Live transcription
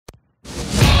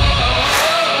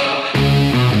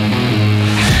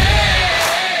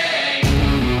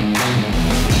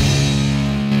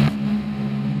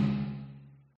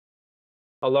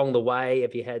along the way?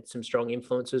 Have you had some strong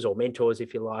influences or mentors,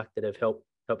 if you like, that have helped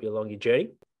you along your journey?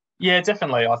 Yeah,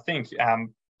 definitely. I think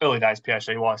early days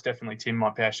PhD wise, definitely Tim, my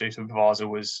PhD supervisor,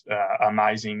 was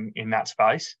amazing in that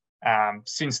space.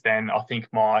 Since then, I think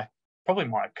my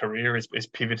career is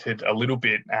pivoted a little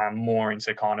bit more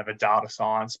into kind of a data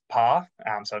science path.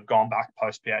 So I've gone back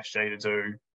post PhD to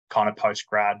do kind of post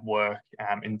grad work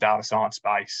in data science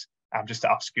space, just to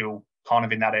upskill kind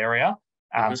of in that area.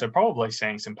 So probably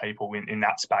seeing some people in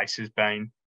that space has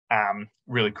been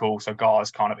really cool. So guys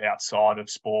kind of outside of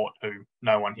sport who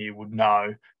no one here would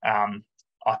know,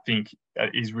 I think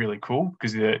is really cool,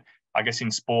 because I guess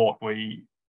in sport we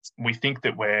think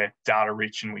that we're data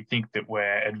rich and we think that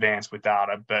we're advanced with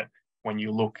data, but when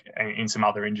you look in some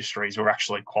other industries, we're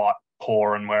actually quite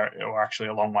poor, and we're actually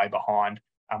a long way behind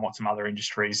what some other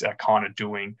industries are kind of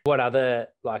doing. What other,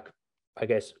 like, I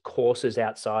guess, courses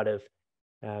outside of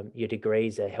your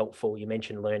degrees are helpful? You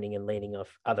mentioned learning and leaning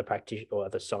off other practitioners or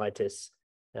other scientists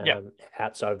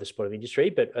outside of the sport of industry,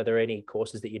 but are there any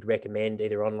courses that you'd recommend,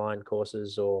 either online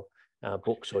courses or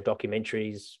books or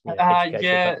documentaries, educational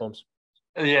platforms?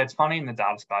 Yeah, it's funny in the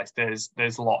data space.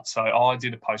 There's lots. So I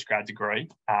did a postgrad degree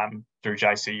through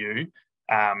JCU,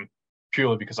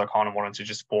 purely because I kind of wanted to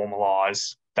just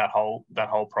formalize that whole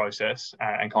process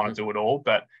and kind of do it all.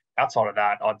 But outside of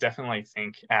that, I definitely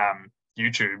think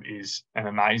YouTube is an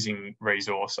amazing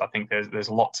resource. I think there's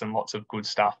lots and lots of good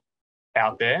stuff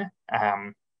out there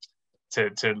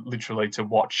to literally to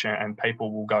watch, and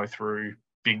people will go through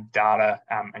big data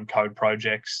and code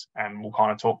projects, and we'll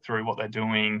kind of talk through what they're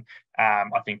doing.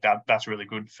 I think that's really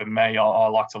good for me. I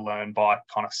like to learn by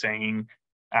kind of seeing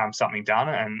something done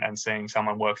and seeing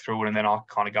someone work through it, and then I'll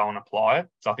kind of go and apply it.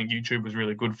 So I think YouTube was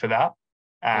really good for that.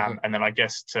 And then I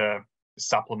guess to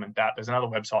supplement that, there's another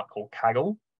website called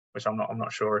Kaggle, which I'm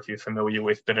not sure if you're familiar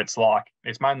with, but it's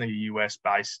mainly a US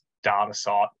based data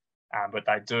site. But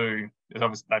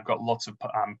they've got lots of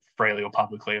freely or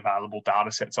publicly available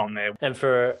data sets on there. And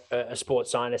for a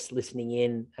sports scientist listening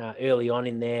in early on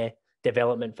in their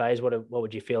development phase, what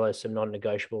would you feel are some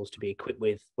non-negotiables to be equipped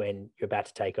with when you're about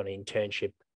to take on an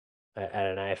internship at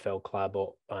an AFL club,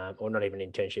 or not even an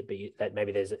internship, but that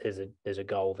maybe there's a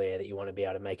goal there that you want to be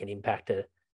able to make an impact at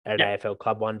an AFL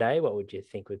club one day? What would you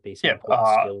think would be some important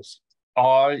skills?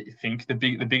 I think the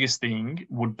biggest thing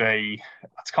would be,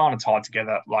 it's kind of tied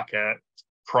together, like a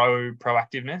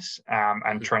proactiveness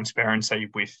and transparency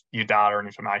with your data and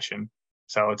information.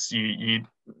 So it's you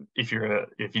if you're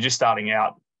just starting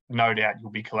out, no doubt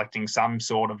you'll be collecting some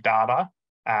sort of data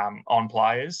on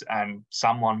players, and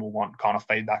someone will want kind of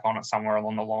feedback on it somewhere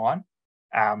along the line.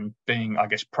 Being, I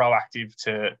guess, proactive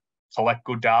to collect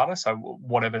good data. So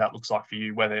whatever that looks like for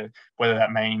you, whether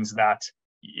that means that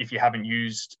if you haven't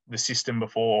used the system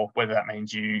before, whether that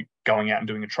means you going out and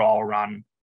doing a trial run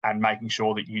and making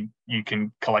sure that you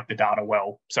can collect the data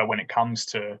well. So when it comes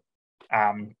to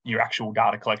your actual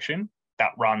data collection,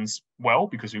 that runs well,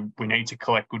 because we need to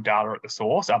collect good data at the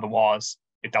source. Otherwise,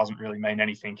 it doesn't really mean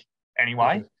anything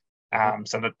anyway.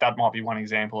 So that might be one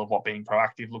example of what being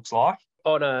proactive looks like.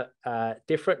 On a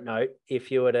different note,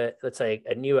 if you were to, let's say,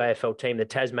 a new AFL team, the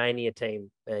Tasmania team,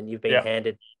 and you've been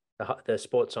handed the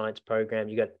sports science program,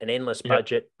 you got an endless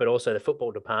budget, but also the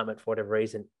football department, for whatever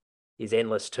reason, is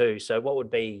endless too. So what would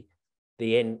be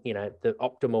the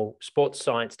optimal sports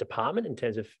science department in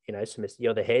terms of,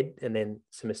 you're the head, and then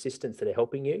some assistants that are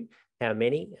helping you? How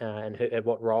many and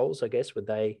what roles, I guess, would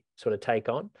they sort of take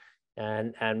on?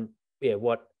 And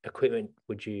what equipment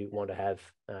would you want to have?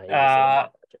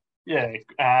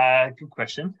 Good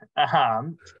question.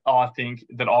 I think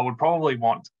that I would probably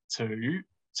want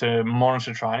to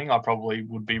monitor training. I probably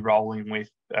would be rolling with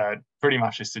pretty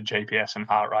much just a GPS and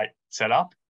heart rate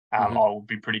setup. I would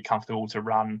be pretty comfortable to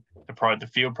run the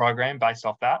field program based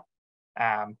off that,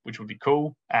 which would be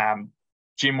cool.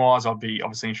 Gym wise, I'd be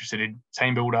obviously interested in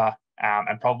team builder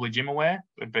and probably gym aware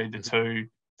would be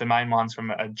the main ones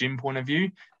from a gym point of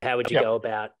view. How would you go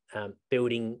about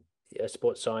building a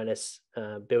sports scientist,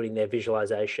 building their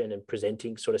visualization and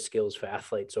presenting sort of skills for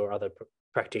athletes or other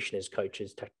practitioners,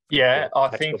 coaches?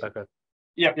 I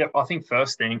think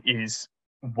first thing is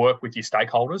work with your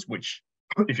stakeholders, which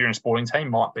if you're in a sporting team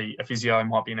might be a physio,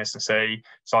 might be an S&C.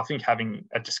 So I think having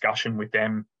a discussion with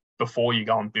them before you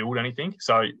go and build anything.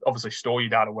 So obviously store your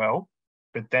data well,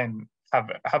 but then have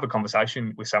a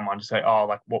conversation with someone to say, oh,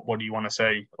 like what do you want to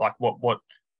see? Like what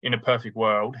in a perfect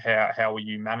world, how are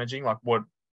you managing? Like I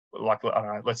don't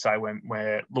know, let's say when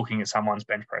we're looking at someone's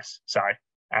bench press, say,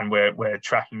 and we're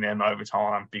tracking them over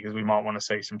time because we might want to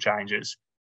see some changes,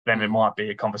 then there might be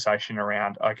a conversation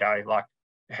around, okay, like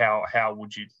how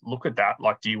would you look at that?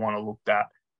 Like, do you want to look at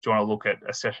Do you want to look at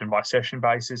a session by session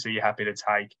basis? Are you happy to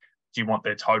take, do you want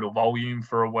their total volume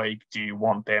for a week? Do you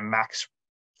want their max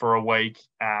for a week?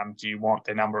 Do you want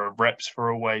their number of reps for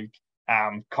a week?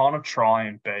 Kind of try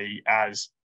and be as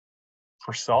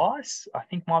precise, I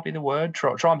think might be the word.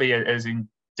 Try and be as in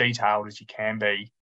detailed as you can be